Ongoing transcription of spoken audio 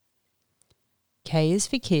K is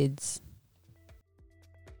for kids.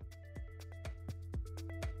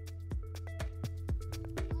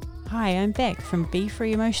 Hi, I'm Beck from Be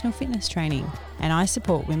Free Emotional Fitness Training, and I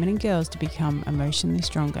support women and girls to become emotionally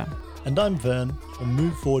stronger. And I'm Vern from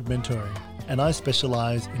Move Forward Mentoring, and I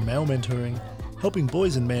specialise in male mentoring, helping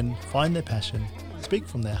boys and men find their passion, speak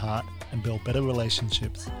from their heart, and build better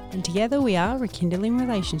relationships. And together we are Rekindling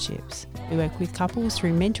Relationships. We work with couples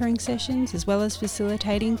through mentoring sessions as well as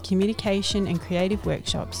facilitating communication and creative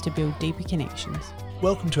workshops to build deeper connections.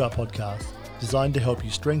 Welcome to our podcast, designed to help you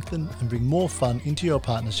strengthen and bring more fun into your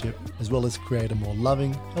partnership, as well as create a more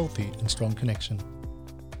loving, healthy, and strong connection.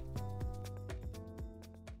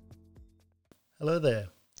 Hello there.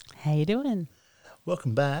 How you doing?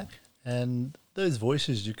 Welcome back. And those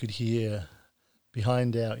voices you could hear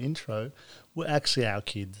behind our intro were actually our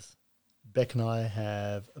kids. Beck and I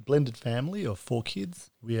have a blended family of 4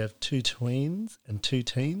 kids. We have 2 tweens and 2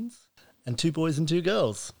 teens and 2 boys and 2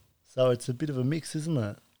 girls. So it's a bit of a mix, isn't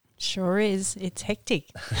it? Sure is. It's hectic.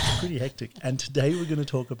 It's pretty hectic. And today we're going to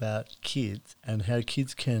talk about kids and how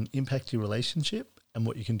kids can impact your relationship and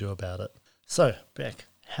what you can do about it. So, Beck,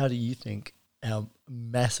 how do you think our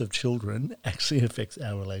massive children actually affects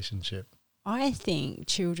our relationship? I think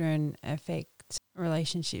children affect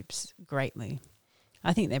relationships greatly.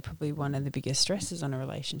 I think they're probably one of the biggest stresses on a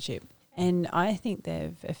relationship. And I think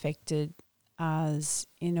they've affected us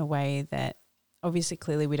in a way that obviously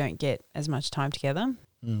clearly we don't get as much time together.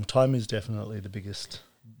 Time is definitely one of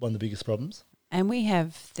the biggest problems. And we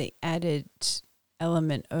have the added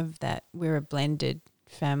element of that we're a blended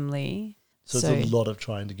family. So it's a lot of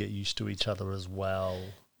trying to get used to each other as well.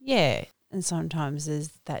 Yeah. And sometimes there's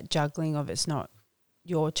that juggling of it's not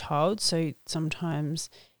your child. So sometimes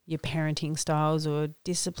your parenting styles or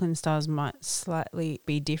discipline styles might slightly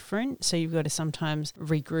be different. So you've got to sometimes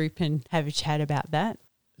regroup and have a chat about that.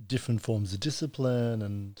 Different forms of discipline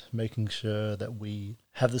and making sure that we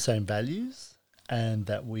have the same values and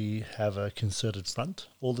that we have a concerted front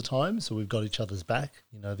all the time. So we've got each other's back.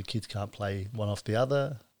 You know, the kids can't play one off the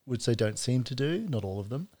other, which they don't seem to do, not all of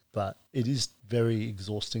them. But it is very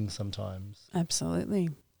exhausting sometimes. Absolutely.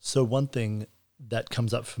 So one thing that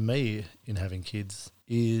comes up for me in having kids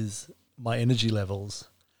is my energy levels.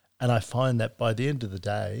 And I find that by the end of the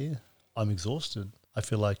day, I'm exhausted. I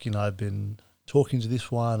feel like, I've been talking to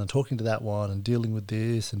this one and talking to that one and dealing with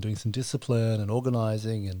this and doing some discipline and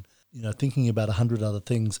organising and, thinking about 100 other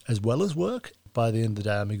things as well as work. By the end of the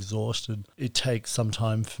day, I'm exhausted. It takes some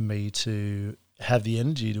time for me to have the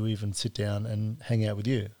energy to even sit down and hang out with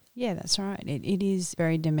you. Yeah, that's right. It is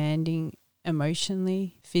very demanding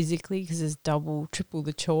emotionally, physically, because there's double, triple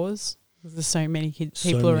the chores. There's so many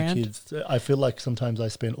people around. Kids. I feel like sometimes I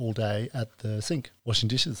spend all day at the sink washing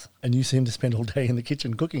dishes and you seem to spend all day in the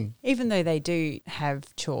kitchen cooking. Even though they do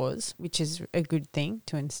have chores, which is a good thing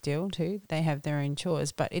to instill too. They have their own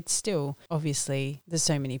chores, but it's still, obviously, there's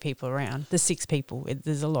so many people around. There's 6 people.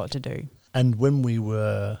 There's a lot to do. And when we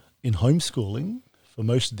were in homeschooling, for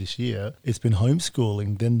most of this year, it's been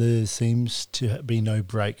homeschooling, then there seems to be no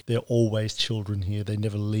break. There are always children here. They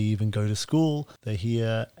never leave and go to school. They're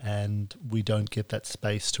here and we don't get that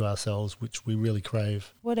space to ourselves, which we really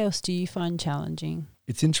crave. What else do you find challenging?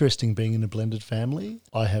 It's interesting being in a blended family.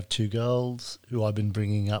 I have 2 girls who I've been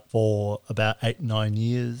bringing up for about 8-9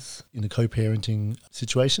 years in a co-parenting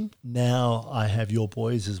situation. Now I have your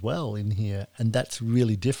boys as well in here, and that's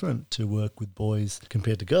really different to work with boys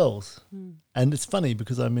compared to girls. And it's funny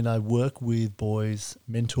because, I work with boys,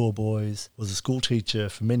 mentor boys, was a school teacher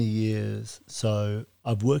for many years. So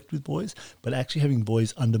I've worked with boys, but actually having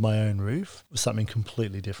boys under my own roof was something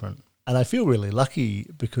completely different. And I feel really lucky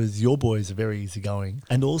because your boys are very easygoing.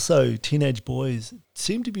 And also teenage boys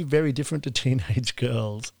seem to be very different to teenage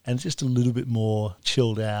girls and just a little bit more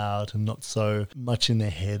chilled out and not so much in their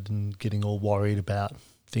head and getting all worried about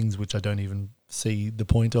things which I don't even see the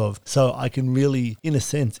point of. So I can really, in a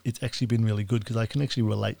sense, it's actually been really good because I can actually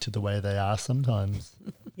relate to the way they are sometimes.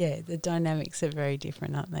 Yeah, the dynamics are very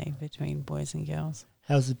different, aren't they, between boys and girls?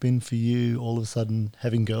 How's it been for you all of a sudden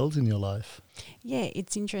having girls in your life? Yeah,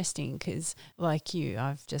 it's interesting because like you,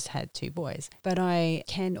 I've just had 2 boys, but I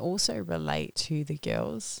can also relate to the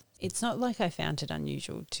girls. It's not like I found it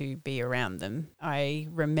unusual to be around them. I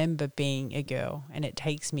remember being a girl and it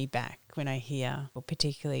takes me back when I hear, or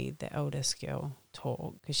particularly the eldest girl,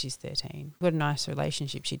 talk because she's 13. We've got a nice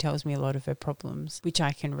relationship. She tells me a lot of her problems, which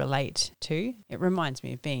I can relate to. It reminds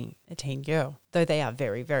me of being a teen girl. Though they are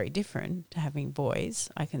very, very different to having boys,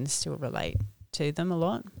 I can still relate to them a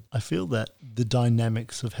lot. I feel that the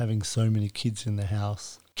dynamics of having so many kids in the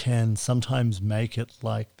house can sometimes make it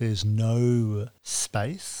like there's no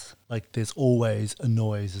space. Like there's always a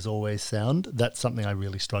noise, there's always sound. That's something I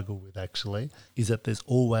really struggle with actually, is that there's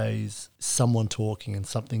always someone talking and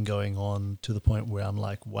something going on to the point where I'm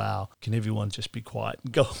like, wow, can everyone just be quiet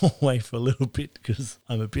and go away for a little bit because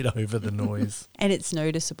I'm a bit over the noise. And it's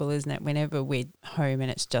noticeable, isn't it, whenever we're home and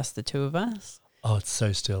it's just the two of us? Oh, it's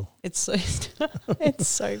so still. It's so it's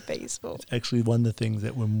so peaceful. It's actually one of the things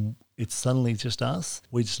that when it's suddenly just us,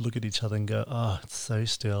 we just look at each other and go, oh, it's so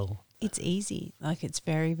still. It's easy. Like it's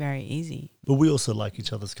very, very easy. But we also like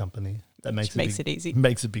each other's company. That makes it easy.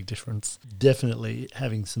 Makes a big difference. Definitely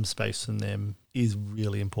having some space from them is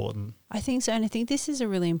really important. I think so. And I think this is a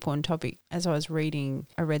really important topic. As I was reading,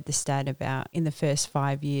 I read the stat about in the first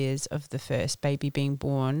 5 years of the first baby being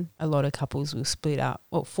born, a lot of couples will split up.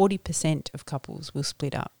 Well, 40% of couples will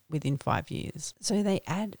split up within 5 years. So they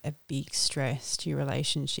add a big stress to your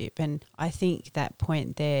relationship. And I think that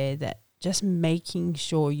point there, that just making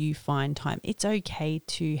sure you find time. It's okay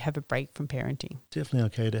to have a break from parenting. Definitely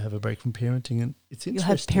okay to have a break from parenting. And it's interesting. You'll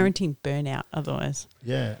have parenting burnout otherwise.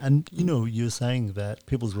 Yeah. And, you know, you're saying that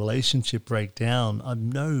people's relationship break down.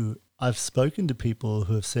 I've spoken to people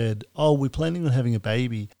who have said, oh, we're planning on having a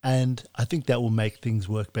baby and I think that will make things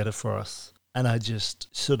work better for us. And I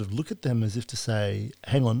just sort of look at them as if to say,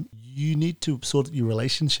 hang on, you need to sort your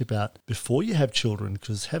relationship out before you have children,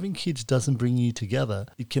 because having kids doesn't bring you together.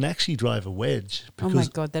 It can actually drive a wedge. Because, oh my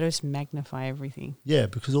God, that just magnify everything. Yeah,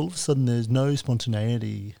 because all of a sudden there's no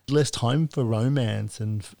spontaneity, less time for romance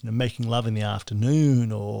and making love in the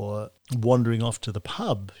afternoon or wandering off to the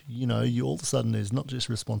pub. You know, you all of a sudden there's not just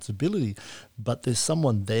responsibility, but there's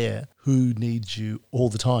someone there who needs you all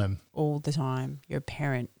the time. All the time. You're a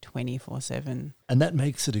parent 24/7. And that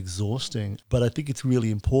makes it exhausting. But I think it's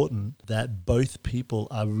really important that both people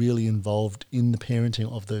are really involved in the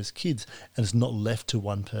parenting of those kids. And it's not left to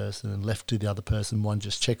one person and left to the other person. One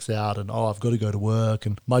just checks out and, oh, I've got to go to work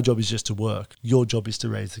and my job is just to work. Your job is to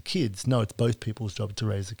raise the kids. No, it's both people's job to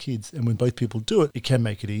raise the kids. And when both people do it, it can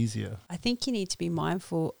make it easier. I think you need to be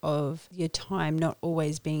mindful of your time not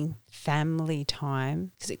always being family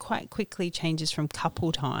time, because it quite quickly changes from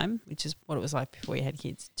couple time, which is what it was like before you had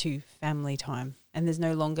kids, to family time. And there's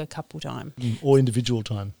no longer couple time. Or individual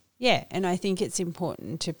time. Yeah, and I think it's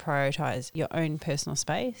important to prioritise your own personal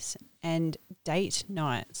space and date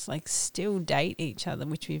nights, like still date each other,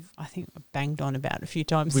 which I think banged on about a few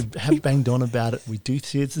times. We have banged on about it. We do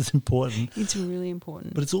see it as important. It's really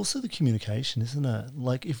important. But it's also the communication, isn't it?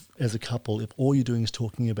 Like if, as a couple, if all you're doing is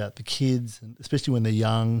talking about the kids, and especially when they're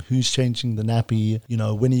young, who's changing the nappy, you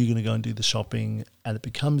know, when are you going to go and do the shopping? And it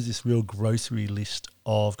becomes this real grocery list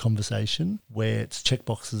of conversation where it's check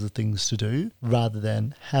boxes of things to do rather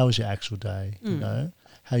than how was your actual day, you know?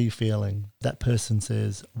 How are you feeling? That person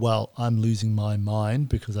says, well, I'm losing my mind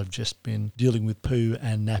because I've just been dealing with poo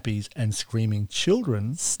and nappies and screaming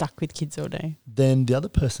children. Stuck with kids all day. Then the other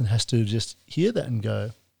person has to just hear that and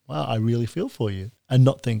go, wow, I really feel for you. And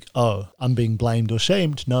not think, oh, I'm being blamed or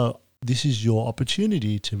shamed. No, this is your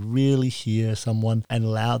opportunity to really hear someone and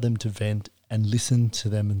allow them to vent and listen to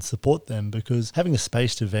them and support them, because having a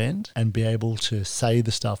space to vent and be able to say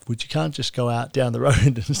the stuff, which you can't just go out down the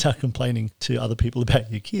road and start complaining to other people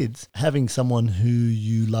about your kids, having someone who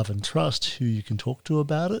you love and trust, who you can talk to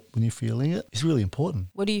about it when you're feeling it, is really important.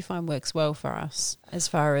 What do you find works well for us as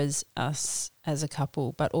far as us as a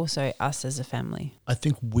couple, but also us as a family? I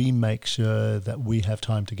think we make sure that we have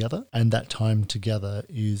time together, and that time together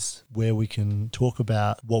is where we can talk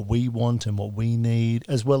about what we want and what we need,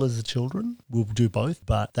 as well as the children. We'll do both,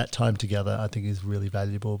 but that time together I think is really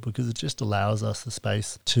valuable because it just allows us the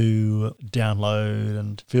space to download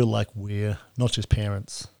and feel like we're not just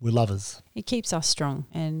parents, we're lovers. It keeps us strong,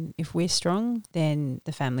 and if we're strong, then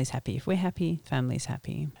the family's happy. If we're happy, family's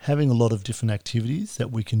happy. Having a lot of different activities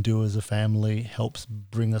that we can do as a family helps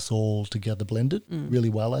bring us all together blended really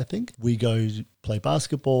well, I think. We go play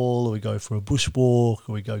basketball, or we go for a bushwalk,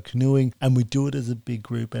 or we go canoeing, and we do it as a big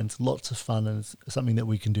group, and it's lots of fun, and it's something that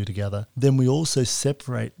we can do together. Then we also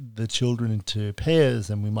separate the children into pairs,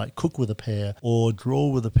 and we might cook with a pair or draw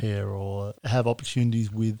with a pair or have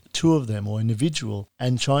opportunities with two of them or individual,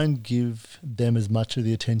 and try and give them as much of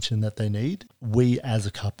the attention that they need. We as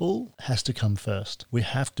a couple has to come first. We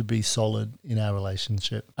have to be solid in our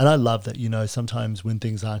relationship. And I love that, you know, sometimes when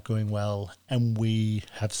things aren't going well and we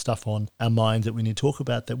have stuff on our minds that we need to talk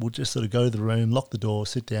about, that we'll just sort of go to the room, lock the door,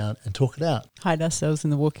 sit down and talk it out. Hide ourselves in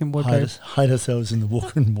the walk-in wardrobe. Hide ourselves in the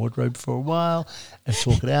walk-in wardrobe for a while and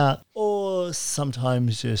talk it out. Or Or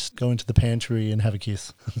sometimes just go into the pantry and have a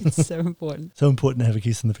kiss. It's so important. So important to have a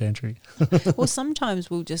kiss in the pantry. Or sometimes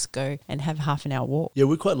we'll just go and have half an hour walk. Yeah,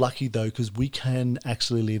 we're quite lucky though, because we can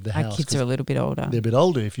actually leave the house. Our kids are a little bit older. They're a bit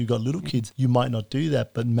older. If you've got little kids, you might not do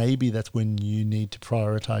that, but maybe that's when you need to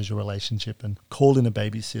prioritize your relationship and call in a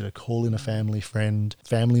babysitter, call in a family friend,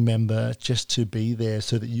 family member, just to be there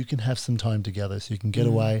so that you can have some time together. So you can get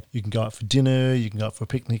away, you can go out for dinner, you can go out for a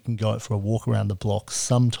picnic, you can go out for a walk around the block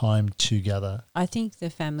sometime together. I think the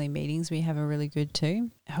family meetings we have are really good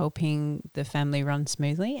too, helping the family run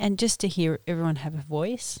smoothly, and just to hear everyone have a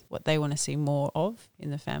voice, what they want to see more of in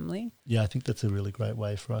the family. Yeah, I think that's a really great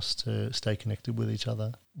way for us to stay connected with each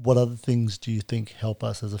other. What other things do you think help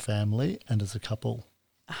us as a family and as a couple?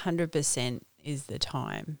 100% is the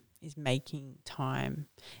time, is making time.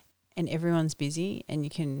 And everyone's busy and you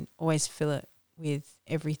can always fill it with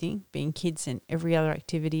everything, being kids and every other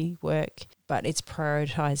activity, work, but it's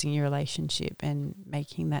prioritizing your relationship and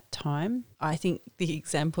making that time. I think the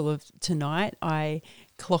example of tonight, I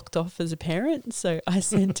clocked off as a parent, so I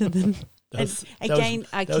said to them,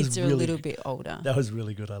 our kids are a little bit older. That was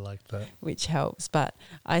really good. I liked that. Which helps. But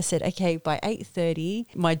I said, okay, by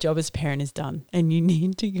 8:30, my job as parent is done and you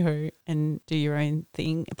need to go and do your own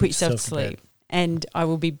thing, put yourself to sleep. And I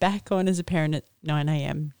will be back on as a parent at 9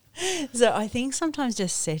 a.m. So I think sometimes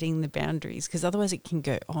just setting the boundaries, because otherwise it can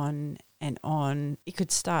go on and on. It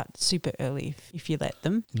could start super early if you let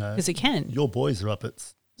them, because it can. Your boys are up at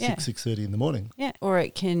 6:30 in the morning. Yeah, or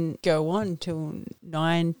it can go on till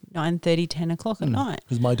 9:30, 10 o'clock at night.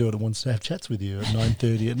 Because my daughter wants to have chats with you at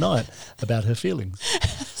 9:30 at night about her feelings.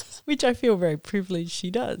 Which I feel very privileged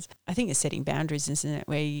she does. I think it's setting boundaries, isn't it,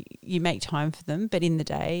 where you make time for them, but in the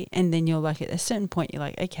day, and then you're like, at a certain point, you're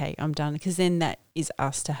like, okay, I'm done. Because then that is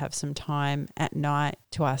us to have some time at night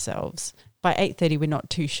to ourselves. By 8:30, we're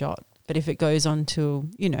not too shot. But if it goes on till,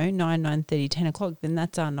 9:30, 10 o'clock, then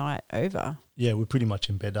that's our night over. Yeah, we're pretty much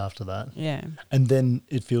in bed after that. Yeah. And then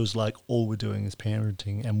it feels like all we're doing is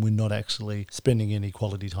parenting and we're not actually spending any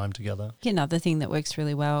quality time together. Another thing that works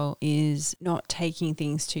really well is not taking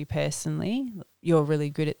things too personally. You're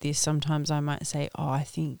really good at this. Sometimes I might say, I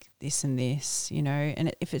think this and this,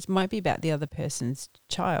 and if it might be about the other person's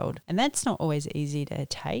child. And that's not always easy to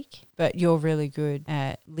take, but you're really good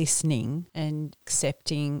at listening and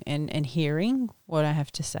accepting and hearing what I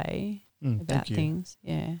have to say about things.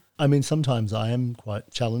 Yeah. I mean, sometimes I am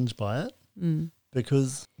quite challenged by it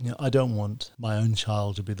because I don't want my own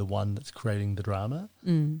child to be the one that's creating the drama,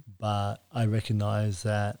 but I recognise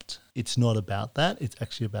that it's not about that. It's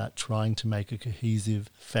actually about trying to make a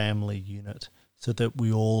cohesive family unit so that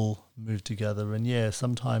we all move together. And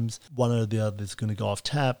sometimes one or the other is going to go off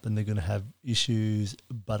tap and they're going to have issues,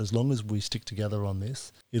 but as long as we stick together on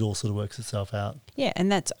this, it all sort of works itself out. Yeah,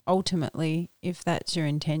 and that's ultimately, if that's your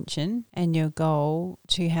intention and your goal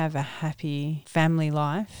to have a happy family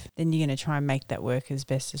life, then you're going to try and make that work as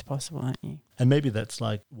best as possible, aren't you? And maybe that's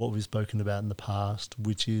like what we've spoken about in the past,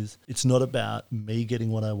 which is it's not about me getting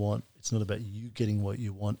what I want. It's not about you getting what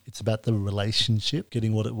you want. It's about the relationship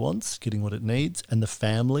getting what it wants, getting what it needs, and the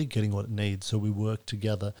family getting what it needs. So we work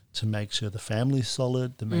together to make sure the family's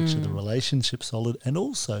solid, to make sure the relationship's solid, and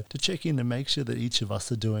also to check in and make sure that each of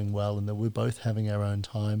us are doing well and that we're both having our own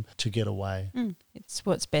time to get away. It's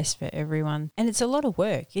what's best for everyone. And it's a lot of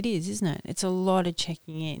work. It is, isn't it? It's a lot of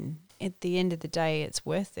checking in. At the end of the day, it's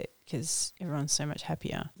worth it because everyone's so much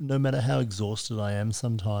happier. No matter how exhausted I am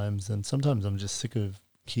sometimes, and sometimes I'm just sick of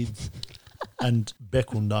kids. And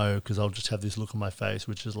Beck will know because I'll just have this look on my face,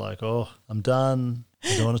 which is like, I'm done.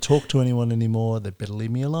 I don't want to talk to anyone anymore. They better leave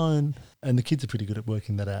me alone. And the kids are pretty good at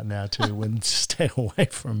working that out now too, when to stay away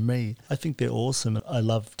from me. I think they're awesome. I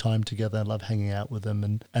love time together. I love hanging out with them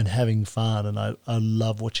and having fun. And I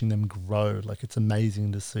love watching them grow. Like, it's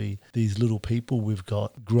amazing to see these little people we've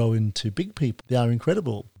got grow into big people. They are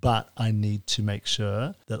incredible. But I need to make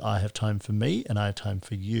sure that I have time for me and I have time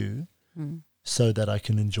for you. So that I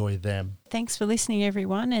can enjoy them. Thanks for listening,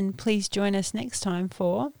 everyone, and please join us next time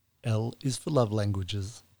for L is for Love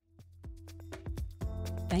Languages.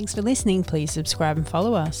 Thanks for listening. Please subscribe and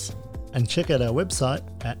follow us. And check out our website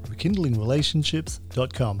at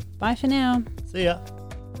rekindlingrelationships.com. Bye for now. See ya.